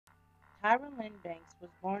Tyra Banks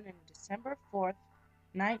was born on December 4th,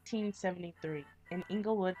 1973, in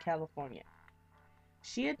Inglewood, California.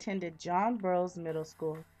 She attended John Burroughs Middle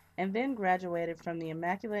School and then graduated from the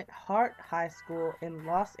Immaculate Heart High School in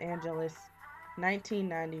Los Angeles,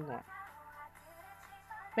 1991.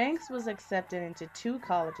 Banks was accepted into two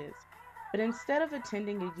colleges, but instead of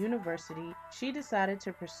attending a university, she decided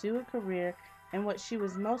to pursue a career in what she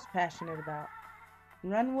was most passionate about: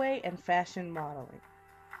 runway and fashion modeling.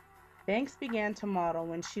 Banks began to model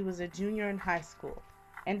when she was a junior in high school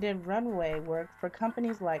and did runway work for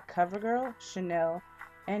companies like CoverGirl, Chanel,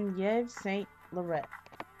 and Yves Saint Laurent.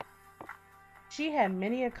 She had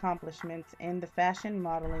many accomplishments in the fashion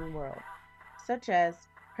modeling world, such as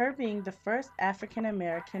her being the first African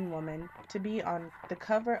American woman to be on the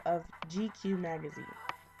cover of GQ magazine.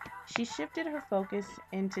 She shifted her focus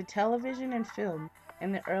into television and film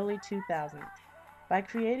in the early 2000s by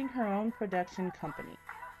creating her own production company,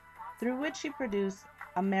 through which she produced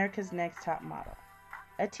America's Next Top Model,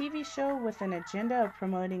 a TV show with an agenda of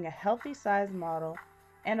promoting a healthy size model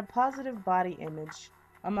and a positive body image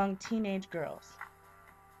among teenage girls.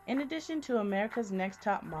 In addition to America's Next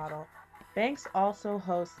Top Model, Banks also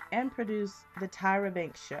hosts and produces The Tyra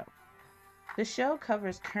Banks Show. The show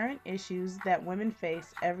covers current issues that women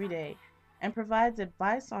face every day and provides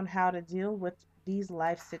advice on how to deal with these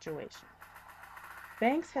life situations.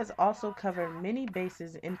 Banks has also covered many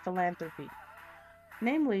bases in philanthropy,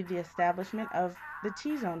 namely the establishment of the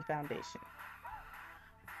T-Zone Foundation.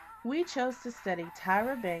 We chose to study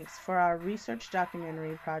Tyra Banks for our research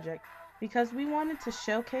documentary project because we wanted to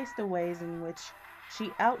showcase the ways in which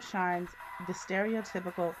she outshines the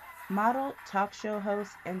stereotypical model, talk show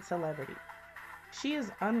host, and celebrity. She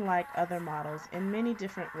is unlike other models in many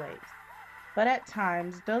different ways, but at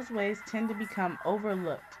times those ways tend to become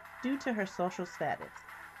overlooked due to her social status,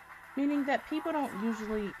 meaning that people don't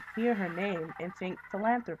usually hear her name and think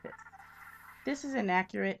philanthropist. This is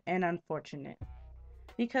inaccurate and unfortunate,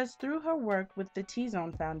 because through her work with the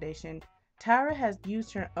T-Zone Foundation, Tyra has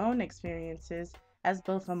used her own experiences as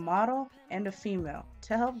both a model and a female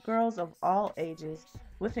to help girls of all ages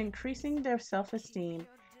with increasing their self-esteem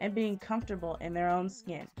and being comfortable in their own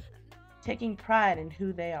skin, taking pride in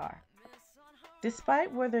who they are.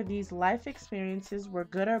 Despite whether these life experiences were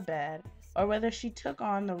good or bad, or whether she took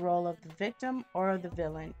on the role of the victim or the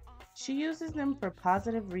villain, she uses them for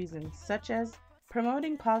positive reasons, such as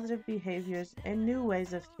promoting positive behaviors and new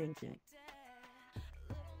ways of thinking.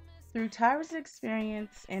 Through Tyra's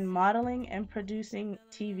experience in modeling and producing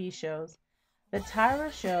TV shows, The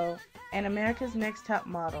Tyra Show and America's Next Top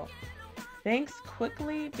Model, Banks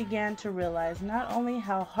quickly began to realize not only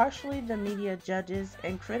how harshly the media judges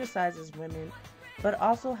and criticizes women, but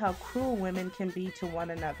also how cruel women can be to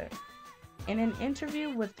one another. In an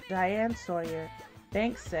interview with Diane Sawyer,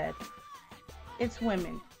 Banks said, "It's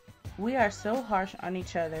women. We are so harsh on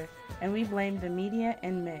each other and we blame the media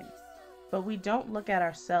and men, but we don't look at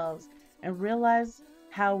ourselves and realize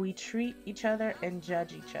how we treat each other and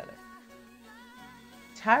judge each other."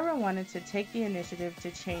 Tyra wanted to take the initiative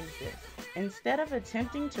to change this. Instead of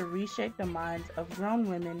attempting to reshape the minds of grown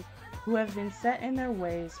women who have been set in their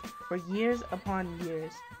ways for years upon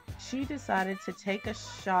years, she decided to take a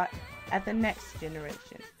shot at the next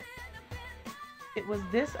generation. It was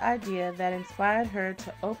this idea that inspired her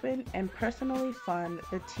to open and personally fund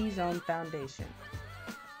the T-Zone Foundation.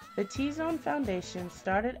 The T-Zone Foundation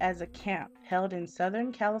started as a camp held in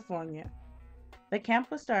Southern California. The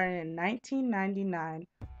camp was started in 1999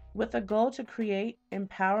 with a goal to create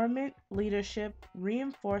empowerment, leadership,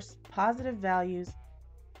 reinforce positive values,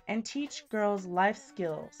 and teach girls life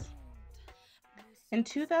skills. In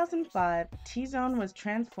 2005, T-Zone was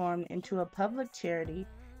transformed into a public charity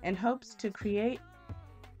and hopes to create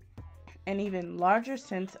an even larger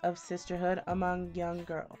sense of sisterhood among young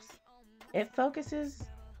girls. It focuses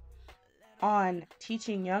on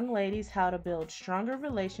teaching young ladies how to build stronger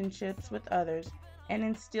relationships with others and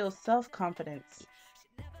instill self-confidence.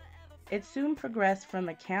 It soon progressed from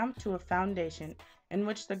a camp to a foundation in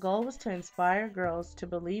which the goal was to inspire girls to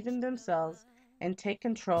believe in themselves and take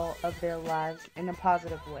control of their lives in a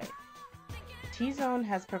positive way. T-Zone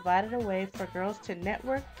has provided a way for girls to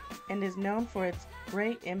network and is known for its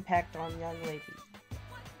great impact on young ladies.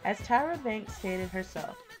 As Tyra Banks stated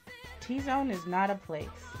herself, T-Zone is not a place.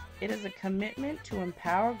 It is a commitment to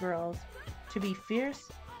empower girls to be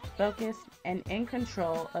fierce, focused, and in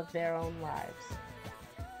control of their own lives.